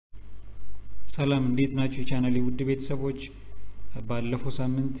ሰላም እንዴት ናችሁ የቻናሌ ውድ ቤተሰቦች ባለፈው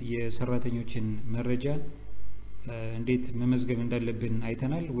ሳምንት የሰራተኞችን መረጃ እንዴት መመዝገብ እንዳለብን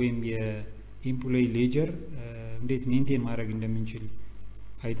አይተናል ወይም የኤምፕሎይ ሌጀር እንዴት ሜንቴን ማድረግ እንደምንችል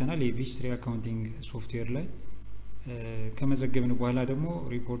አይተናል የፒችትሪ አካውንቲንግ ሶፍትዌር ላይ ከመዘገብን በኋላ ደግሞ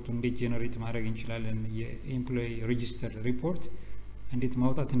ሪፖርቱን እንዴት ጄነሬት ማድረግ እንችላለን የኤምፕሎይ ሬጂስተር ሪፖርት እንዴት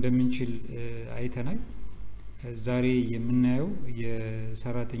ማውጣት እንደምንችል አይተናል ዛሬ የምናየው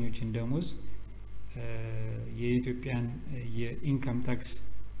የሰራተኞችን ደሞዝ የኢትዮጵያን የኢንካም ታክስ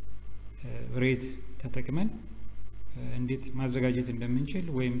ሬት ተጠቅመን እንዴት ማዘጋጀት እንደምንችል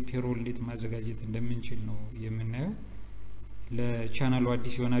ወይም ፔሮል እንዴት ማዘጋጀት እንደምንችል ነው የምናየው ለቻናሉ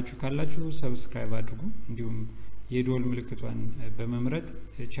አዲስ የሆናችሁ ካላችሁ ሰብስክራይብ አድርጉ እንዲሁም የደወል ምልክቷን በመምረጥ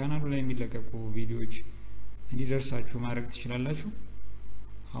ቻናሉ ላይ የሚለቀቁ ቪዲዮዎች እንዲደርሳችሁ ማድረግ ትችላላችሁ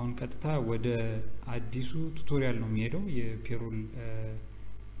አሁን ቀጥታ ወደ አዲሱ ቱቶሪያል ነው የሚሄደው የፔሮል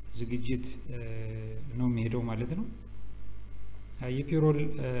ዝግጅት ነው የሚሄደው ማለት ነው የፔሮል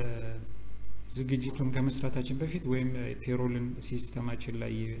ዝግጅቱን ከመስራታችን በፊት ወይም ፔሮልን ሲስተማችን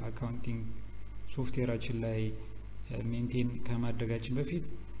ላይ አካውንቲንግ ሶፍትዌራችን ላይ ሜንቴን ከማድረጋችን በፊት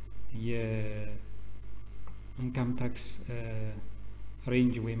የኢንካም ታክስ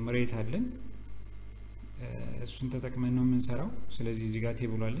ሬንጅ ወይም ሬት አለን እሱን ተጠቅመን ነው የምንሰራው ስለዚህ እዚህ ጋር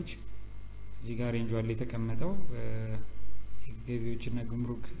ቴብል አለች እዚህ ጋር ሬንጅ አለ የተቀመጠው ገቢዎችና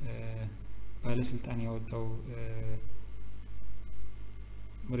ጉምሩክ ባለስልጣን ያወጣው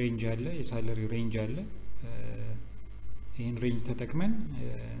ሬንጅ አለ የሳለሪ ሬንጅ አለ ይሄን ሬንጅ ተጠቅመን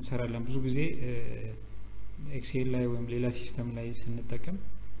እንሰራለን ብዙ ጊዜ ኤክሴል ላይ ወይም ሌላ ሲስተም ላይ ስንጠቀም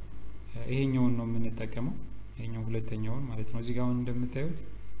ይሄኛውን ነው የምንጠቀመው ይሄኛው ሁለተኛውን ማለት ነው እዚህ ጋር እንደምታዩት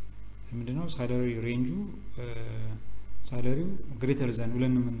ምንድነው ሳለሪ ሬንጁ ሳለሪው ግሬተር ዛን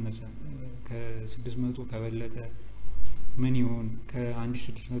ብለን ነው የምንነሳ ከ600 ከበለጠ ምን ይሁን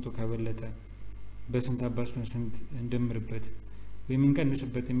ከ1600 ከበለጠ በስንት አባስተን ስንት እንደምርበት ወይም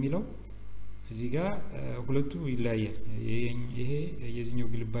እንቀንስበት የሚለው እዚህ ጋር ሁለቱ ይለያያል ይሄ የዚህኛው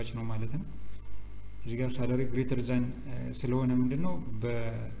ግልባጭ ነው ማለት ነው እዚህ ጋር ሳለሪ ግሬተር ዛን ስለሆነ ምንድነው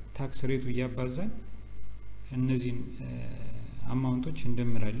በታክስ ሬቱ ያባዛን እነዚህን አማውንቶች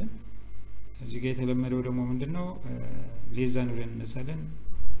እንደምራለን እዚህ ጋር የተለመደው ደግሞ ምንድነው ሌዛን ብለን እንነሳለን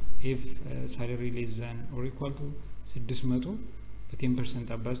if salary less than or equal to 600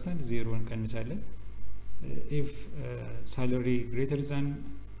 በ10% አባዝተን 0 እንቀንሳለን if salary greater than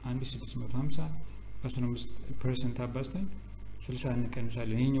 1650 በ15% አባዝተን 60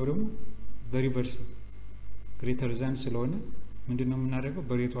 እንቀንሳለን ይሄኛው ደግሞ በሪቨርስ greater than ስለሆነ ምንድነው የምናደርገው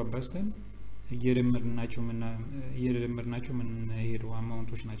በሬቱ አባዝተን እየደመርናቸው ምን ሄዱ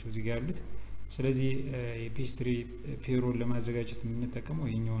አማውንቶች ናቸው እዚህ ጋር ያሉት ስለዚህ የፒችትሪ ፔሮል ለማዘጋጀት የምንጠቀመው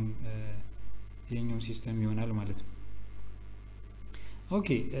ይሄኛውን ሲስተም ይሆናል ማለት ነው ኦኬ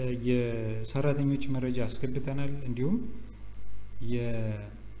የሰራተኞች መረጃ አስገብተናል እንዲሁም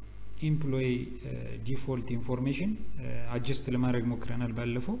የኤምፕሎይ ዲፎልት ኢንፎርሜሽን አጀስት ለማድረግ ሞክረናል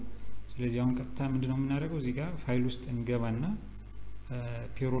ባለፈው ስለዚህ አሁን ቀጥታ ምንድነው የምናደርገው እዚህ ጋር ፋይል ውስጥ እንገባና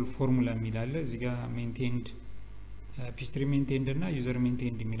ፔሮል ፎርሙላ የሚላለ እዚህ ጋር ሜንቴንድ ፒችትሪ ሜንቴንድ እና ዩዘር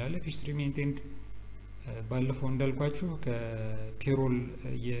ሜንቴንድ የሚላለ ፒችትሪ ሜንቴንድ ባለፈው እንዳልኳችሁ ከፔሮል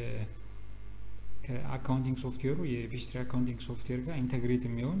ከአካውንቲንግ ሶፍትዌሩ የፒችትሪ አካውንቲንግ ሶፍትዌር ጋር ኢንተግሬት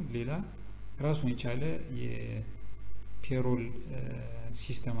የሚሆን ሌላ ራሱን የቻለ የፔሮል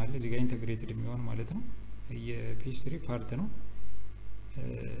ሲስተም አለ እዚህ ጋር ኢንተግሬትድ የሚሆን ማለት ነው የፒችትሪ ፓርት ነው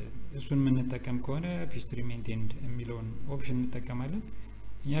እሱን የምንጠቀም ከሆነ ፒችትሪ ሜንቴንድ የሚለውን ኦፕሽን እንጠቀማለን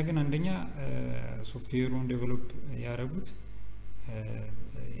እኛ ግን አንደኛ ሶፍትዌሩን ዴቨሎፕ ያደረጉት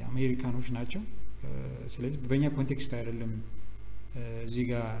የአሜሪካኖች ናቸው ስለዚህ በእኛ ኮንቴክስት አይደለም እዚህ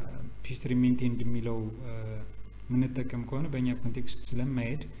ጋር ፒችትሪ ሜንቴንድ የሚለው የምንጠቀም ከሆነ በእኛ ኮንቴክስት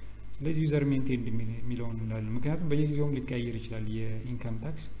ስለማይሄድ ስለዚህ ዩዘር ሜንቴንድ የሚለውን እንላለን ምክንያቱም በየጊዜውም ሊቀያየር ይችላል የኢንካም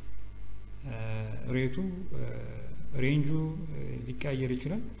ታክስ ሬቱ ሬንጁ ሊቀያየር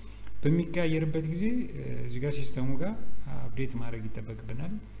ይችላል በሚቀያየርበት ጊዜ እዚህ ጋር ሲስተሙ ጋር አፕዴት ማድረግ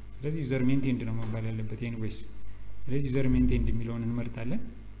ይጠበቅብናል ስለዚህ ዩዘር ሜንቴንድ ነው መባል ያለበት ኤኒዌይስ ስለዚህ ዩዘር ሜንቴንድ የሚለውን እንመርጣለን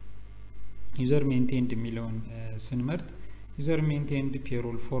ዩዘር ሜንቴንድ የሚለውን ስንመርጥ ዩዘር ሜንቴንድ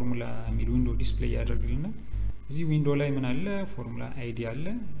ፔሮል ፎርሙላ የሚል ዊንዶው ዲስፕሌይ ያደርግልናል እዚህ ዊንዶው ላይ ምን አለ ፎርሙላ አይዲ አለ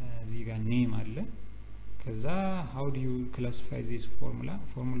እዚህ ጋር ኔም አለ ከዛ how do you classify this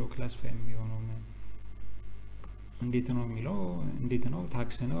ፎርሙላው ክላሲፋይ የሚሆነው እንዴት ነው የሚለው እንዴት ነው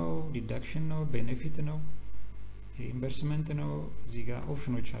ታክስ ነው ዲዳክሽን ነው ቤኔፊት ነው ሪኢምበርስመንት ነው እዚህ ጋር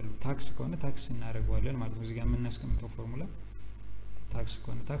ኦፕሽኖች አሉ ታክስ ከሆነ ታክስ እናደርገዋለን ማለት ነው እዚህ ጋር የምናስቀምጠው ፎርሙላ ታክስ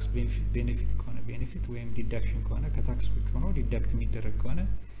ከሆነ ታክስ ቤኔፊት ከሆነ ቤኔፊት ወይም ዲዳክሽን ከሆነ ከታክስ ውጭ ሆኖ ዲዳክት የሚደረግ ከሆነ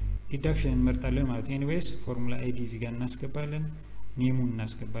ዲዳክሽን እንመርጣለን ማለት ነው ኤኒዌይስ ፎርሙላ አይዲ እዚህ ጋር እናስገባለን ኔሙን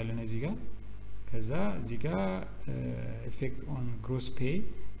እናስገባለን እዚህ ጋር ከዛ እዚህ ጋር ኢፌክት ኦን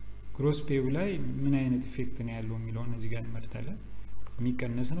ግሮስ ፔይ ላይ ምን አይነት ኢፌክት ነው ያለው የሚለውን እዚህ ጋር እንመርጣለን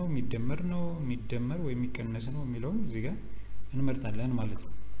የሚቀነስ ነው የሚደመር ወይ የሚቀነስ ነው የሚለውን እዚህ ጋር እንመርጣለን ማለት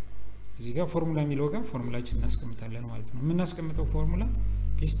ነው እዚህ ጋር ፎርሙላ የሚለው ጋር ፎርሙላችን እናስቀምጣለን ማለት ነው የምናስቀምጠው ፎርሙላ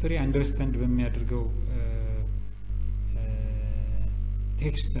Peachtree አንደርስታንድ በሚያደርገው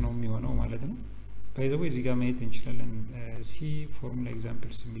ቴክስት ነው የሚሆነው ማለት ነው ባይዘው እዚህ ጋር ማየት እንችላለን ሲ ፎርሙላ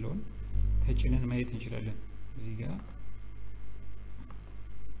ኤግዛምፕልስ የሚለውን ተጭነን ማየት እንችላለን እዚህ ጋር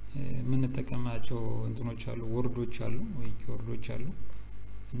ምን ተጠቀማቸው እንትኖች አሉ ወርዶች አሉ ወይ ኪወርዶች አሉ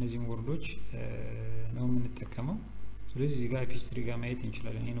እነዚህን ወርዶች ነው የምንጠቀመው ስለዚህ እዚህ ጋር Peachtree ጋር ማየት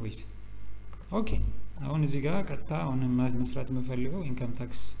እንችላለን ኤኒዌይስ ኦኬ አሁን እዚህ ጋር ቀጥታ አሁን መስራት የምፈልገው ኢንካም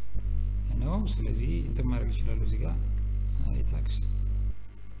ታክስ ነው ስለዚህ እንትን ማድረግ ይችላል እዚህ ጋር አይ ታክስ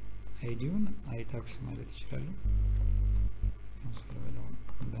አይዲውን አይ ታክስ ማለት ይችላል ስለበለው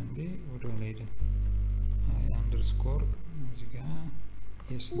አንዴ ወደ ላይ ሄደ አይ አንደርስኮር እዚህ ጋር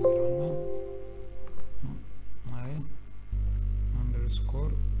yes የሚለውና አይ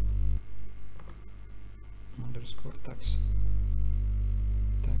አንደርስኮር ታክስ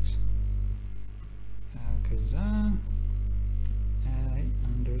ከዛ አይ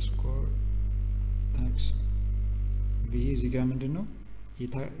አንደርስኮር ታክስ እዚህ ጋር ምንድነው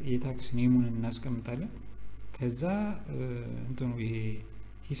የታክስ ኔሙን እናስቀምጣለን ከዛ እንትኑ ይሄ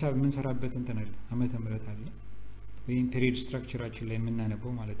ሂሳብ የምንሰራበት እንትን አለ ዓመተ ምህረት አለ ወይም ፔሪድ ስትራክቸራችን ላይ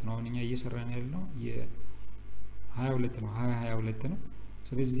የምናነበው ማለት ነው አሁን እኛ እየሰራን ያለው የ22 ነው 2022 ነው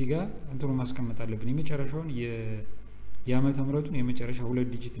ስለዚህ እዚህ ጋር እንትኑ ማስቀመጥ አለብን የመጨረሻውን የዓመተ ምህረቱን የመጨረሻ ሁለት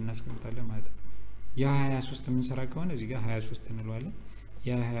ዲጂት እናስቀምጣለን ማለት ነው የ23 የምንሰራ ከሆነ እዚህ ጋር 23 እንለዋለን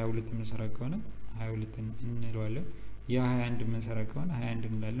የ22 የምንሰራ ከሆነ 22 እንለዋለን የ21 የምንሰራ ከሆነ 21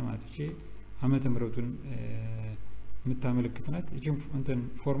 እንላለን ማለት ነው ዓመተ ምህረቱን የምታመለክት ናት እቺን እንትን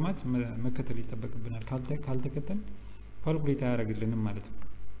ፎርማት መከተል ይጠበቅብናል ካልተከተል ካልኩሌት አያደርግልንም ማለት ነው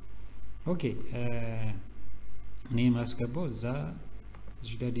ኦኬ እኔ ማስገባው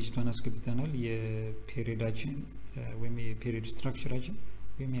እዚህ ጋር ዲጂቷን አስገብተናል የፔሪዳችን ወይም የፔሪድ ስትራክቸራችን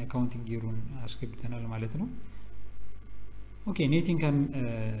ወይም የአካውንቲንግ ይሩን አስገብተናል ማለት ነው ኦኬ ኔት ኢንካም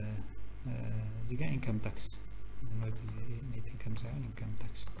እዚህ ጋር ኢንካም ታክስ ኔት ኢንካም ሳይሆን ኢንካም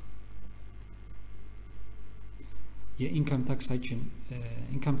ታክስ የኢንካም ታክሳችን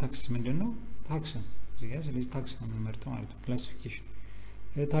ኢንካም ታክስ ምንድነው ታክስ ነው እዚህ ጋር ስለዚህ ታክስ ነው የምንመርጠው ማለት ነው ክላሲፊኬሽን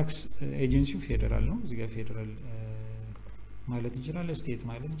ታክስ ኤጀንሲው ፌደራል ነው እዚህ ጋር ፌደራል ማለት እንችላለን ስቴት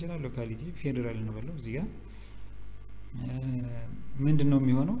ማለት እንችላለን ሎካሊቲ ፌደራል ነው በለው እዚህ ጋር ምንድነው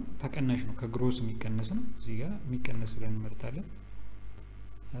የሚሆነው ተቀናሽ ነው ከግሮስ የሚቀነስ ነው እዚህ ጋር የሚቀነስ ብለን እንመርጣለን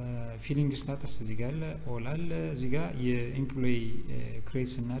ፊሊንግ ስታተስ እዚህ ጋር አለ ኦል አለ እዚህ ጋር የኤምፕሎይ ክሬት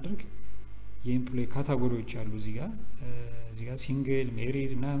ስናደርግ የኤምፕሎይ ካታጎሪዎች አሉ እዚህ ጋር ሲንግል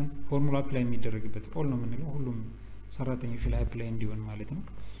ሜሪድ እና ፎርሙላ አፕላይ የሚደረግበት ኦል ነው የምንለው ሁሉም ሰራተኞች ላይ አፕላይ እንዲሆን ማለት ነው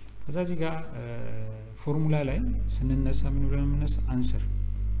ከዛ እዚህ ጋር ፎርሙላ ላይ ስንነሳ ምን ብለን እንነሳ አንሰር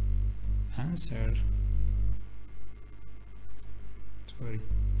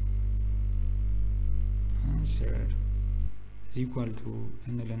is equal to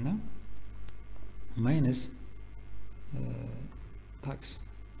እንልና ማይነስ ታክስ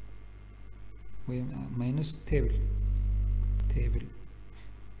ወይም ማይነስ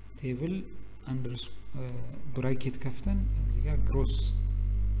ቴብል አንደር ብራኬት ከፍተን እዚህ ጋር ግሮስ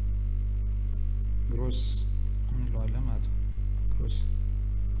እንለዋለን ማለት ነው ግሮስ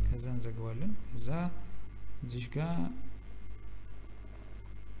ከዛ እንዘጋዋለን ከዛ እዚህ ጋር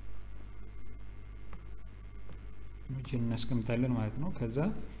እናስቀምጣለን ማለት ነው ከዛ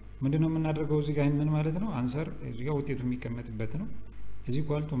ምንድነው የምናደርገው እዚህ ጋር ምን ማለት ነው አንሰር እዚህ ጋር ውጤቱ የሚቀመጥበት ነው እዚህ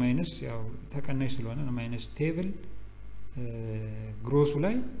ኳልቱ ማይነስ ያው ተቀናሽ ስለሆነ ነው ማይነስ ቴብል ግሮሱ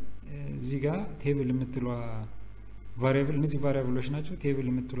ላይ እዚህ ጋር ቴብል የምትሏ ቫሪያብል እነዚህ ቫሪያብሎች ናቸው ቴብል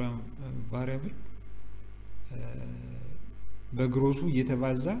የምትሏ ቫሪያብል በግሮሱ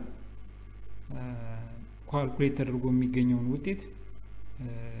እየተባዛ ካልኩሌት ተደርጎ የሚገኘውን ውጤት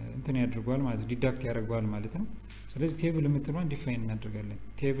እንትን ያደርጋል ማለት ዲዳክት ያደርጋል ማለት ነው ስለዚህ ቴብል የምትሏን ዲፋይን እናደርጋለን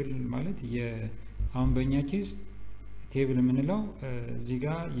ቴብል ማለት አሁን በእኛ ኬዝ ቴብል የምንለው እዚህ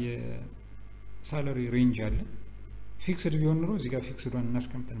ጋር የሳላሪ ሬንጅ አለ ፊክስድ ቢሆን ኖሮ እዚህ ጋር ፊክስዷን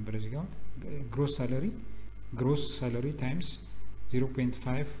እናስቀምጥ ነበር እዚህ ጋር ግሮስ ሳላሪ ታይምስ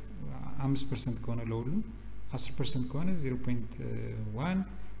 0.5 5% ከሆነ ለሁሉም 10% ከሆነ 0.1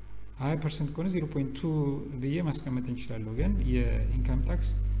 20% ከሆነ 0.2 ብዬ ማስቀመጥ እንችላለን ግን የኢንካም ታክስ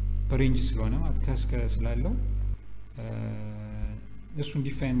በሬንጅ ስለሆነ ማለት ከስከ ስላለው እሱን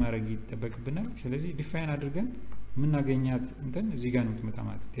ዲፋይን ማድረግ ይጠበቅብናል ስለዚህ ዲፋይን አድርገን ምናገኛት እንትን እዚህ ጋር ነው የምትመጣ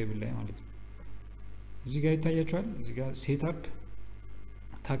ማለት ቴብል ላይ ማለት ነው እዚህ ጋር ይታያችኋል እዚህ ጋር ሴት አፕ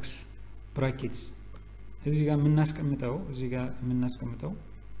ታክስ ብራኬትስ እዚህ ጋር የምናስቀምጠው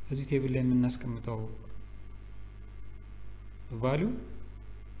እዚህ ቴብል ላይ የምናስቀምጠው ቫልዩ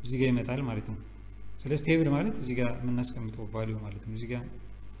እዚህ ጋር ይመጣል ማለት ነው ስለዚህ ቴብል ማለት እዚህ ጋር የምናስቀምጠው ቫልዩ ማለት ነው እዚህ ጋር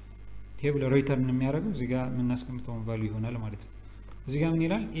ቴብል ሪተርን የሚያደርገው እዚህ ጋር የምናስቀምጠው ቫልዩ ይሆናል ማለት ነው እዚህ ጋር ምን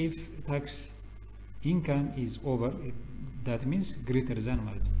ይላል if tax income is over that means greater than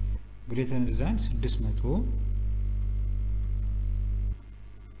ማለት ነው greater than 600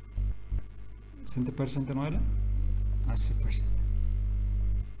 ስንት ፐርሰንት ነው አለ 10%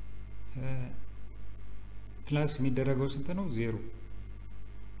 ፕላስ የሚደረገው ስንት ነው 0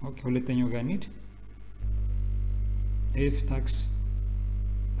 ኦኬ ሁለተኛው ጋር እንሂድ if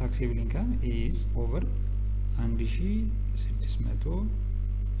taxable income is over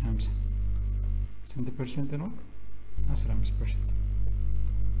 1650 ስንት ፐርሰንት ነው 15%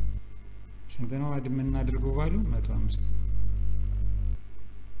 ስንት ነው የምናደርገው ቫልዩ 105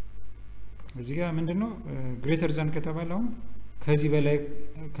 እዚህ ጋር ምንድነው ግሬተር ዛን ከተባለው ከዚህ በላይ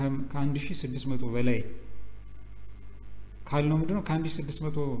ከ1600 በላይ ካልነው ምንድነው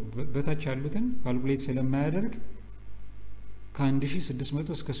ከ1600 በታች ያሉትን ካልኩሌት ስለማያደርግ ከ1600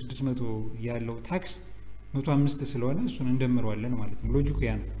 እስከ 600 ያለው ታክስ 105 ስለሆነ እሱን እንደምረዋለን ማለት ነው ሎጂኩ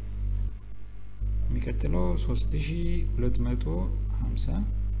ያ ነው የሚቀጥለው 3250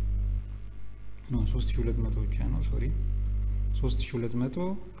 ነው 3200 ብቻ ነው ሶሪ 3200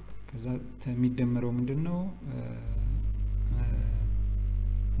 ከዛ የሚደመረው ምንድነው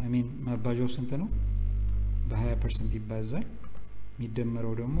ማባዣው ስንት ነው በ20% ይባዛል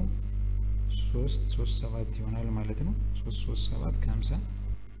የሚደመረው ደግሞ 337 ይሆናል ማለት ነው 337 ከ50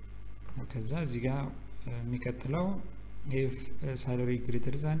 ከዛ እዚህ ጋር የሚቀጥለው if salary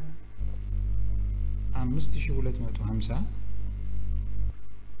greater than 5250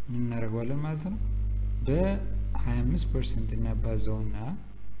 ምን እናደርጋለን ማለት ነው በ25% እናባዛውና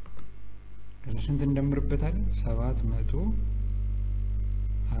ከዛ ስንት እንደምርበታለን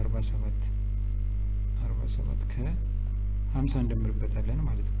 747 ከ50 እንደምርበታለን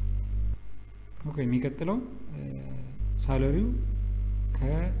ማለት ነው ኦኬ የሚቀጥለው ሳላሪው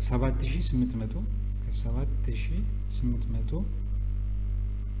ከ7800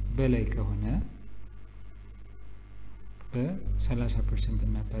 በላይ ከሆነ በ30%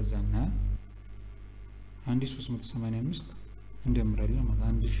 እናባዛና 1385 እንደምራለን ማለት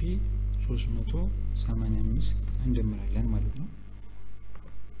 1385 እንደምራለን ማለት ነው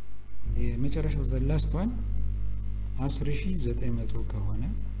የመጨረሻው ዘላስቷን 10900 ከሆነ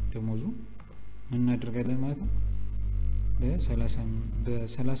ደሞዙ ምን እናደርጋለን ማለት ነው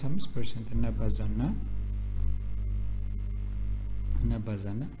በ35% እናባዛና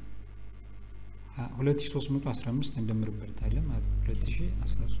 2315 እንደምርበታለን ማለት ነው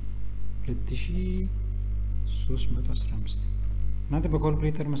 2315 እናንተ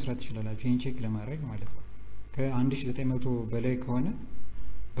በካልኩሌተር መስራት ትችላላችሁ ይሄን ቼክ ለማድረግ ማለት ነው ከ1900 በላይ ከሆነ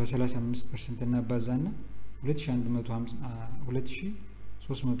በ35% እናባዛና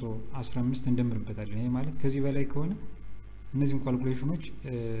 2315 እንደምርበታለን ይሄ ማለት ከዚህ በላይ ከሆነ እነዚህን ካልኩሌሽኖች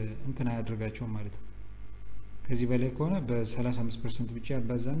እንትና ያደርጋቸውም ማለት ነው ከዚህ በላይ ከሆነ በ35% ብቻ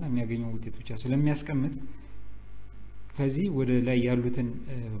ያባዛና የሚያገኘው ውጤት ብቻ ስለሚያስቀምጥ ከዚህ ወደ ላይ ያሉትን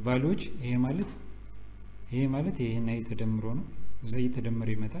ቫልዩዎች ይሄ ማለት ይሄና ተደምሮ ነው እዛ እየተደመረ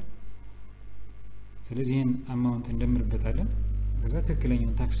ይመጣል ስለዚህ ይሄን አማውንት እንደምርበታለን ከዛ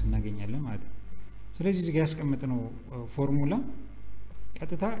ትክክለኛውን ታክስ እናገኛለን ማለት ነው ስለዚህ እዚህ ጋር ያስቀመጥነው ፎርሙላ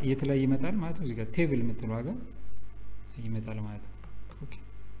ቀጥታ የተለያየ ይመጣል ማለት ነው እዚህ ጋር ቴብል የምትለው ዋጋ ይመጣል ማለት ነው ኦኬ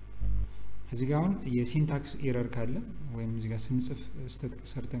እዚህ ጋር አሁን የሲንታክስ ኤረር ካለ ወይም እዚህ ጋር ስንጽፍ ስህተት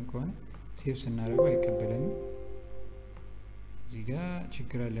ሰርተን ከሆነ ሴቭ ስናደርገው አይቀበለንም እዚህ ጋር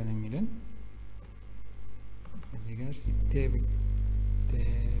ችግር አለን የሚለን እዚህ ጋር ቴብል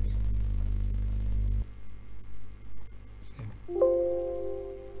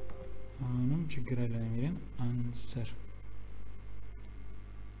አሁንም ችግር አለን የሚለን አንሰር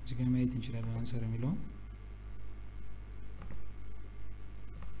እዚህ ጋር ማየት እንችላለን አንሰር የሚለውን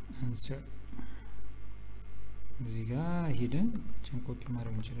አንሰር እዚህ ጋር ሄደን ችን ኮፒ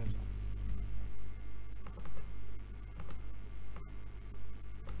ማድረግ እንችላለን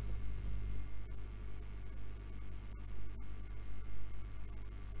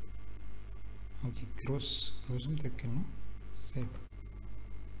ኦኬ ክሮስም ትክክል ነው ሴቭ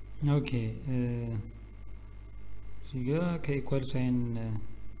ኦኬ እዚህ ጋር ከኢኳል ሳይን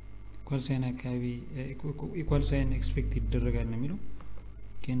አካባቢ ኢኳል ሳይን ኤክስፔክት ይደረጋል ነው የሚለው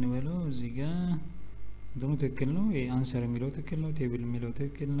ከነ በለው እዚህ ጋር እንትኑ ትክክል ነው አንሰር የሚለው ትክክል ነው ቴብል የሚለው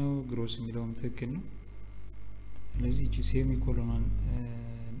ትክክል ነው ግሮስ የሚለውም ትክክል ነው ስለዚህ እቺ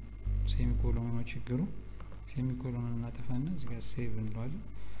ሴሚኮሎን ነው ችግሩ ሴሚኮሎን እናጠፋና እዚህ ጋር ሴቭ እንለዋለን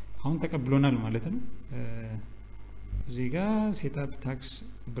አሁን ተቀብሎናል ማለት ነው እዚህ ጋር ሴትአፕ ታክስ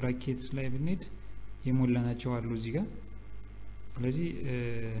ብራኬትስ ላይ ብንሄድ የሞላናቸው አሉ እዚህ ጋር ስለዚህ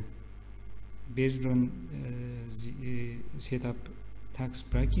based on setup tax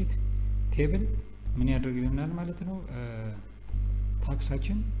bracket table ምን ያደርግልናል ማለት ነው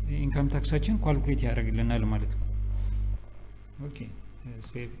ታክሳችን ኢንካም ታክሳችን ኳልኩሌት ያደርግልናል ማለት ነው ኦኬ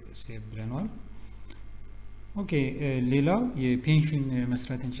ሴቭ ብለናል ኦኬ ሌላው የፔንሽን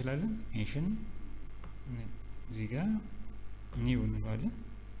መስራት እንችላለን ፔንሽን እዚህ ጋር ኒው እንለዋለን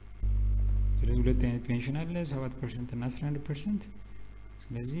ስለዚህ ሁለት አይነት ፔንሽን አለ 7% እና 11%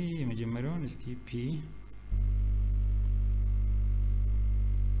 ስለዚህ የመጀመሪያውን እስቲ ፒ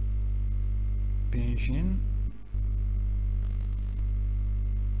ፔንሽን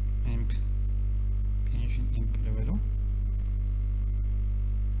ኢምፕ ለበለው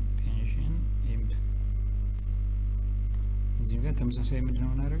ፔንሽን ኢምፕ እዚህ ጋር ተመሳሳይ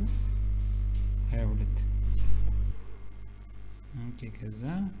ምንድነው እናደርገው 22 ኦኬ ከዛ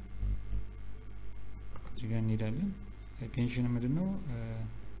እዚህ ጋር እንሄዳለን ፔንሽን ምንድነው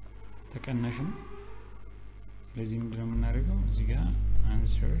ተቀናሽ ነው ስለዚህ ምንድነው የምናደርገው እዚህ ጋር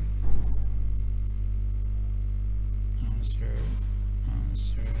answer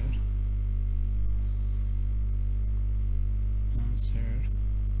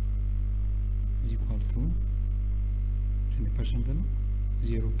is equal to 20% ነው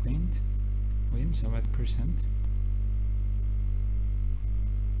 0 ወይም 7%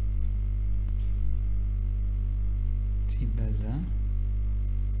 ሲባዛ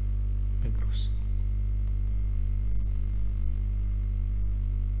በግሮስ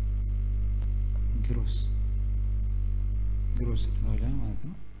እንለዋለን ማለት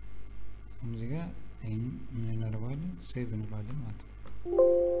ነው እዚህ ጋር አይን ምን እናደርጋለን ሴቭ እንለዋለን ማለት ነው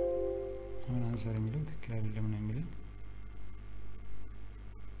አሁን አንሰር የሚለው ትክክል አይደለም ነው የሚለው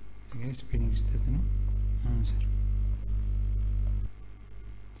ጋር ስፔሊንግ ስህተት ነው አንሰር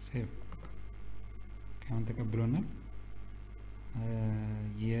ሴቭ ካሁን ተቀብሎናል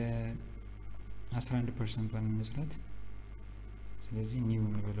የ11% ዋን መስራት ስለዚህ ኒው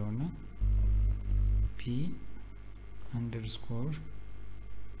እንበለውና ፒ underscore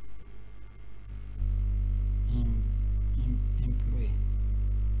employee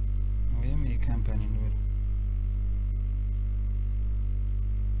ወይም የካምፓኒ ነው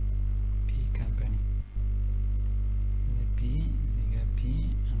ፒ ካምፓኒ ፒ እዚጋ ፒ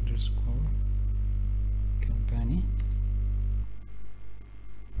underscore ካምፓኒ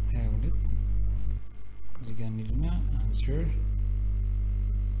 22 እዚጋ እንሂድና answer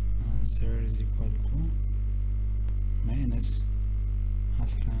is equal to minus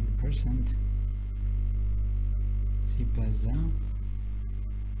 11% ሲባዛ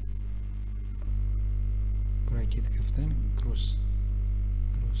ብራኬት ከፍተን ግሮስ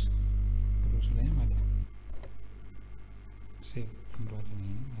ላይ ማለት ነው ሴቭ እንለዋለን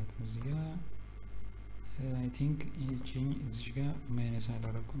ይሄን ማለት ነው እዚህ ጋር አይ ቲንክ እዚህ ጋር ማይነስ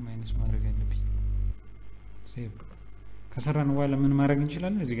አላረኩም ማይነስ ማድረግ አለብኝ ሴቭ ከሰራን በኋላ ምን ማድረግ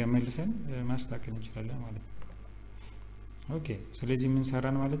እንችላለን እዚህ ጋር መልሰን ማስተካከል እንችላለን ማለት ነው ኦኬ ስለዚህ ምን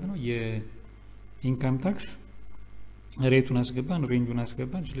ሰራን ማለት ነው የኢንካም ታክስ ሬቱን አስገባን ሬንጁን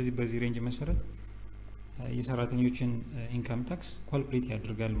አስገባን ስለዚህ በዚህ ሬንጅ መሰረት የሰራተኞችን ኢንካም ታክስ ኳልኩሌት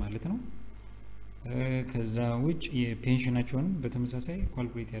ያደርጋል ማለት ነው ከዛ ውጭ የፔንሽናቸውን በተመሳሳይ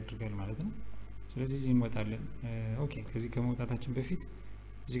ኳልኩሌት ያደርጋል ማለት ነው ስለዚህ እዚህ እንወጣለን ኦኬ ከዚህ ከመውጣታችን በፊት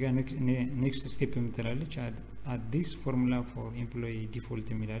እዚህ ጋር ኔክስት ስቴፕ የምትላለች አዲስ ፎርሙላ ፎር ኤምፕሎይ ዲፎልት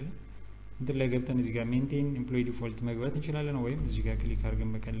የሚላል እንትን ላይ ገብተን እዚህ ጋር ሜንቴን ኤምፕሎይ ዲፎልት መግባት እንችላለን ወይም እዚህ ጋር ክሊክ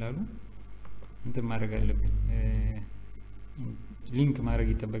አድርገን በቀላሉ እንትን ማድረግ አለብን ሊንክ ማድረግ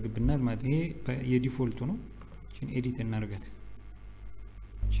ይጠበቅብናል ማለት ይሄ የዲፎልቱ ነው እቺን ኤዲት እናርጋት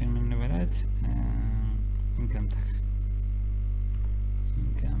እቺን ምን እንበላት ኢንካም ታክስ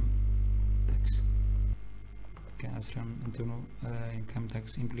ከ10 እንትኑ ኢንካም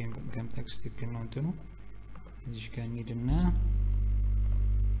ታክስ ኢምፕሎይ ኢንካም ታክስ ትክክል ነው እንትኑ እዚህ ጋር እንሂድና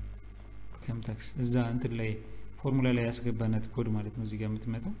ኢንካም ታክስ እዛ እንትን ላይ ፎርሙላ ላይ ያስገባናት ኮድ ማለት ነው እዚህ ጋር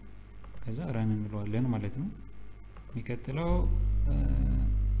የምትመጣው ከዛ ራን እንለዋለን ማለት ነው የሚቀጥለው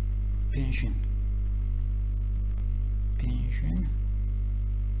ፔንሽን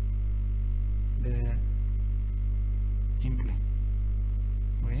በኢምፕሎይ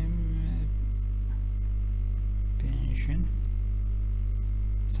ወይም ፔንሽን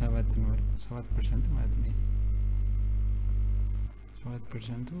 7% ማለት ነው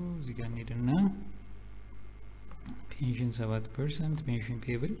 7% እዚህ ጋር እንሄድና ፔንሽን 7% ፔንሽን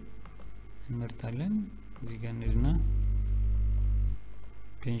ፔብል እንመርጣለን እዚህ ጋር እንሄድና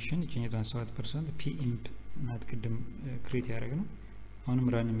ፔንሽን እቺኛቷን 7% ፒ ኢምፕ እናት ቅድም ክሬት ያደረግነው አሁንም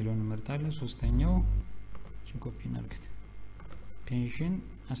ራን የሚለውን እንመርጣለን ሶስተኛው ኮፒ እናድርግ ፔንሽን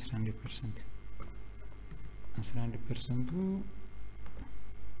 11% 11%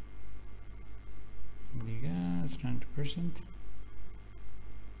 ሊጋ 11%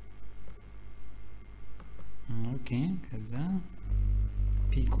 ኦኬ ከዛ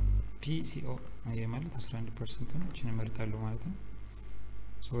ፒሲኦ አይ ማለት 11% ነው እቺን እንመርጣለሁ ማለት ነው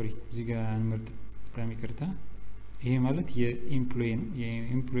ሶሪ እዚህ ጋር እንመርጥ በጣም ይቅርታ ይሄ ማለት የኤምፕሎይ ነው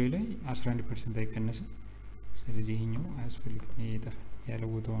የኤምፕሎይ ላይ 11% አይቀነስም ስለዚህ ይሄኛው አያስፈልግም ይሄ ይጠፋ ያለ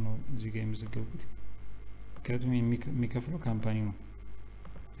ቦታው ነው እዚህ ጋር የምዘገብኩት ከቱም የሚከፍለው ካምፓኒ ነው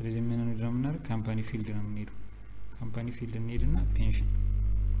ስለዚህ ምን ነው እንደምናደርግ ካምፓኒ ፊልድ ነው የምንሄደው ካምፓኒ ፊልድ እንሄድና ፔንሽን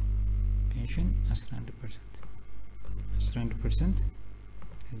 11%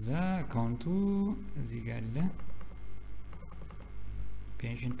 ከዛ አካውንቱ እዚህ ጋር አለ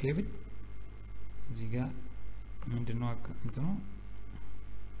ፔንሽን ፔብል እዚህ ጋር ምንድነው አካውንት ነው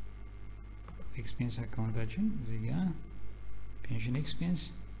ኤክስፔንስ አካውንታችን እዚህ ጋር ፔንሽን ኤክስፔንስ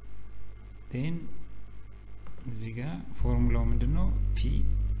then እዚህ ጋር ፎርሙላው ምንድነው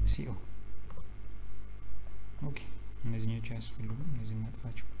ፒሲኦ ኦኬ እነዚህኞቹ ያስፈልጉም እነዚህ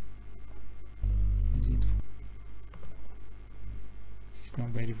እናጥፋቸው እነዚህ ጥፉ ሲስተም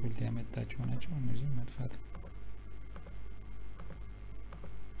ባይ ዲፎልት ያመጣቸው ናቸው እነዚህ ማጥፋት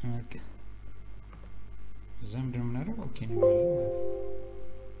ኦኬ እዛም ደግሞ እናደርግ ኦኬ ነው ማለት ነው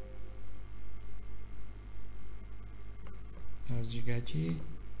እዚህ ጋር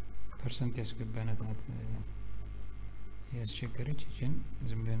ፐርሰንት ያስገባናት ናት ያስቸገረች እቺን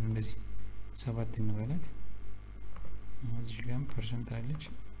ዝም ብለን እንደዚህ 7 እንበላት እዚህ ጋርም ፐርሰንት አለች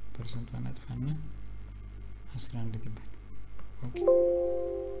ፐርሰንቷን አጥፋና 11 ትባል ኦኬ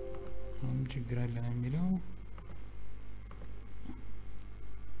አሁን ችግር አለ ነው የሚለው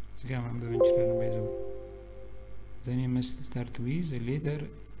እዚህ ጋር ማንበብ እንችላለን ባይዘው then you must start with a letter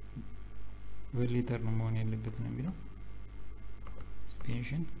በሌተር ነው መሆን ያለበት ነው የሚለው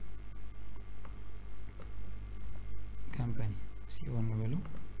ፔንሽን ካምፓኒ ሲሆን ነው ብለው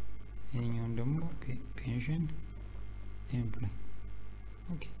ይሄኛውን ደግሞ ፔንሽን ኤምፕሎይ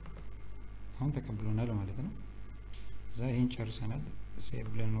ኦኬ አሁን ተቀብሎናል ማለት ነው እዛ ይሄን ጨርሰናል ሴቭ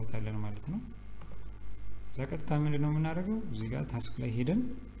ብለን እንወጣለን ማለት ነው እዛ ቀጥታ ምንድነው የምናደርገው እዚህ ጋር ታስክ ላይ ሄደን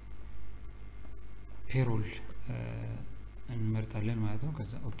ፔሮል እንመርጣለን ማለት ነው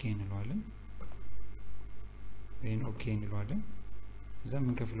ከዛ ኦኬ እንለዋለን then ኦኬ እንለዋለን እዛ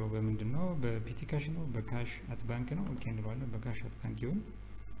ምን ከፍለው በምንድነው በፒቲ ካሽ ነው በካሽ አት ባንክ ነው ኦኬ እንለዋለን በካሽ አት ባንክ ይሁን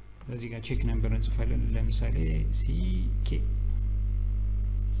እዚህ ጋር ቼክ ነምበር እንጽፋለን ለምሳሌ ሲኬ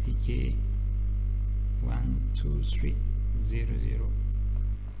 12300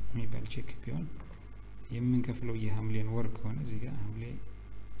 የሚባል ቼክ ቢሆን የምንከፍለው የሐምሌን ወር ከሆነ እዚህ ጋር ሐምሌ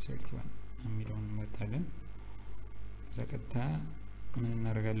 31 የሚለውን እንመርጣለን እዛ ቀጥታ ምን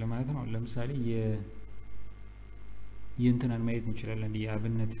እናደርጋለን ማለት ነው ለምሳሌ የእንትናን ማየት እንችላለን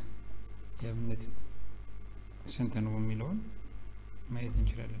የአብነት ስንት ነው የሚለውን ማየት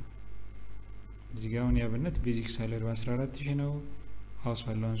እንችላለን እዚህ ጋር አሁን የአብነት ቤዚክ ሳለሪ 14000 ነው ሃውስ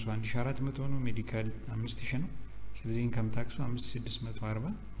አላውንስ 1400 ነው ሜዲካል 5000 ነው ስለዚህ ኢንካም ታክሱ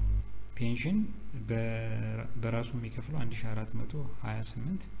 5640 ፔንሽን በራሱ የሚከፍለው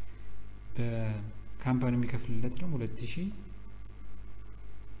 1428 በካምፓኒ የሚከፍልለት ደግሞ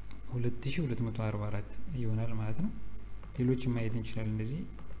 2244 ይሆናል ማለት ነው ሌሎችን ማየት እንችላለን እንደዚህ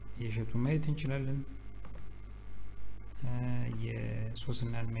የሸቱን ማየት እንችላለን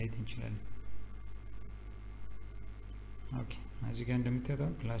የሶስናን ማየት እንችላለን ኦኬ እዚህ ጋር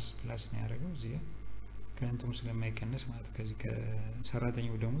እንደምታዩት ፕላስ ነው ያደረገው እዚህ ጋር ከእንትኑ ስለማይቀነስ ማለት ከዚህ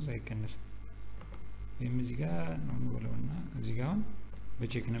ከሰራተኛው ደሞዝ አይቀነስም ወይም እዚህ ጋር ነው ወለውና እዚህ ጋር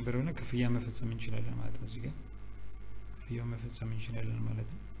በቼክ ነበር ሆነ ክፍያ መፈጸም እንችላለን ማለት ነው እዚህ ጋር ክፍያው መፈጸም እንችላለን ማለት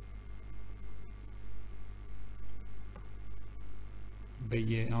ነው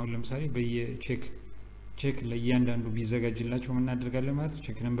አሁን ለምሳሌ ቼክ ለእያንዳንዱ ቢዘጋጅላቸው ምን እናደርጋለን ማለት ነው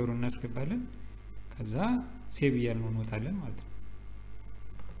ቼክ ነምበሩን እናስገባለን ከዛ ሴቭ እያልን እንወጣለን ማለት ነው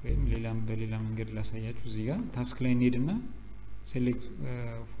ወይም በሌላ መንገድ ላሳያችሁ እዚህ ጋር ታስክ ላይ እንሄድና ሴሌክት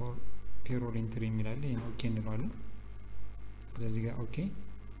ፎር ፔሮል ኢንትሪ የሚላል ይሄን ኦኬ እንለዋለን እዚህ ጋር ኦኬ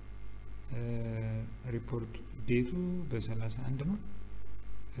ሪፖርት ዴቱ በ31 ነው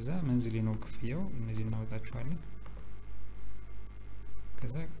ከዛ መንዝሊ ነው ክፍያው እነዚህ እናወጣቸዋለን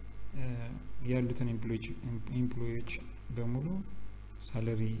ከዛ ያሉትን ኤምፕሎይዎች በሙሉ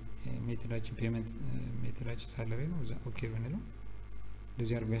ሳለሪ ሜትዳችን ፔመንት ሜትዳችን ሳለሪ ነው እዛ ኦኬ ብንለው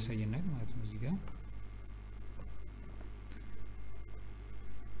ለዚህ አርጎ ያሳየናል ማለት ነው እዚህ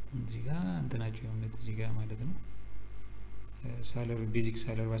ጋር እንትናቸው የሆነት እዚህ ጋር ማለት ነው ሳለሪ ቤዚክ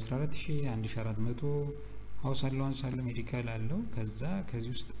ሳለሪ 14000 1400 ሃውስ አላዋንስ አለ ሜዲካል አለው ከዛ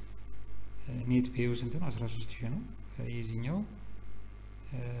ከዚህ ውስጥ ኔት ፔው ስንት ነው 13000 ነው የዚህኛው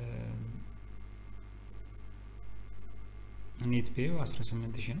ኔት ፔው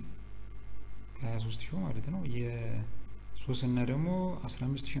 18000 ነው 23000 ማለት ነው የሶስና ደግሞ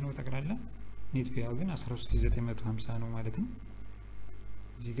 15000 ነው ጠቅላላ ኔት ፔው ግን 13950 ነው ማለት ነው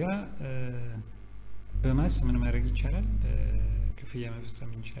እዚህ ጋር በማስ ምን ማድረግ ይቻላል ክፍያ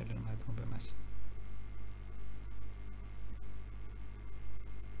መፈጸም እንችላለን ማለት ነው በማስ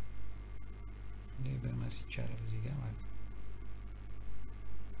በማስ ይቻላል እዚህ ጋር ማለት ነው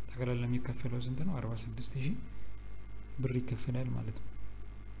ጠቅላላ የሚከፈለው ስንት ነው 46000 ብር ይከፈላል ማለት ነው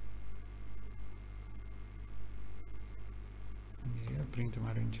ፕሪንት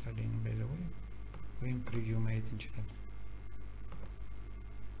ማድረግ እንችላለን በዛው ወይም ፕሪቪው ማየት እንችላለን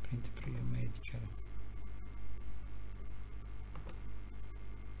ፕሪንት ፕሪቪው ማየት ይቻላል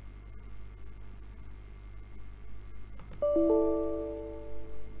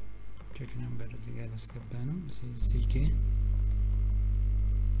ቼክ ነምበር እዚህ ጋር አስገባ ነው CK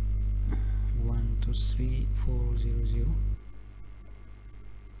 123400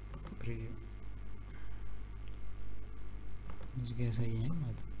 ፕሪቪው እዚህ ጋር ያሳየኛል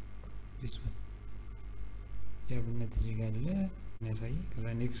ማለት ነው this one ያብነት እዚህ ጋር አለ ያሳይ ከዛ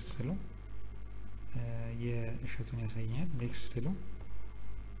ኔክስት ስለው የእሸቱን ያሳየኛል ኔክስት ስለው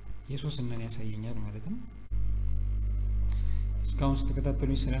የሶስናን ያሳየኛል ማለት ነው እስካሁን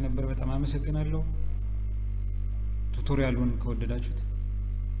ስትከታተሉኝ ስለነበር በጣም አመሰግናለሁ ቱቶሪያሉን ከወደዳችሁት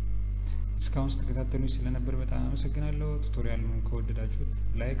እስካሁን ስትከታተሉኝ ስለነበር በጣም አመሰግናለሁ ቱቶሪያሉን ከወደዳችሁት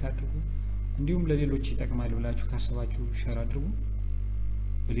ላይክ አድርጉ እንዲሁም ለሌሎች ይጠቅማል ብላችሁ ካሰባችሁ ሼር አድርጉ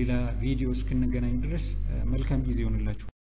በሌላ ቪዲዮ እስክንገናኝ ድረስ መልካም ጊዜ ይሁንላችሁ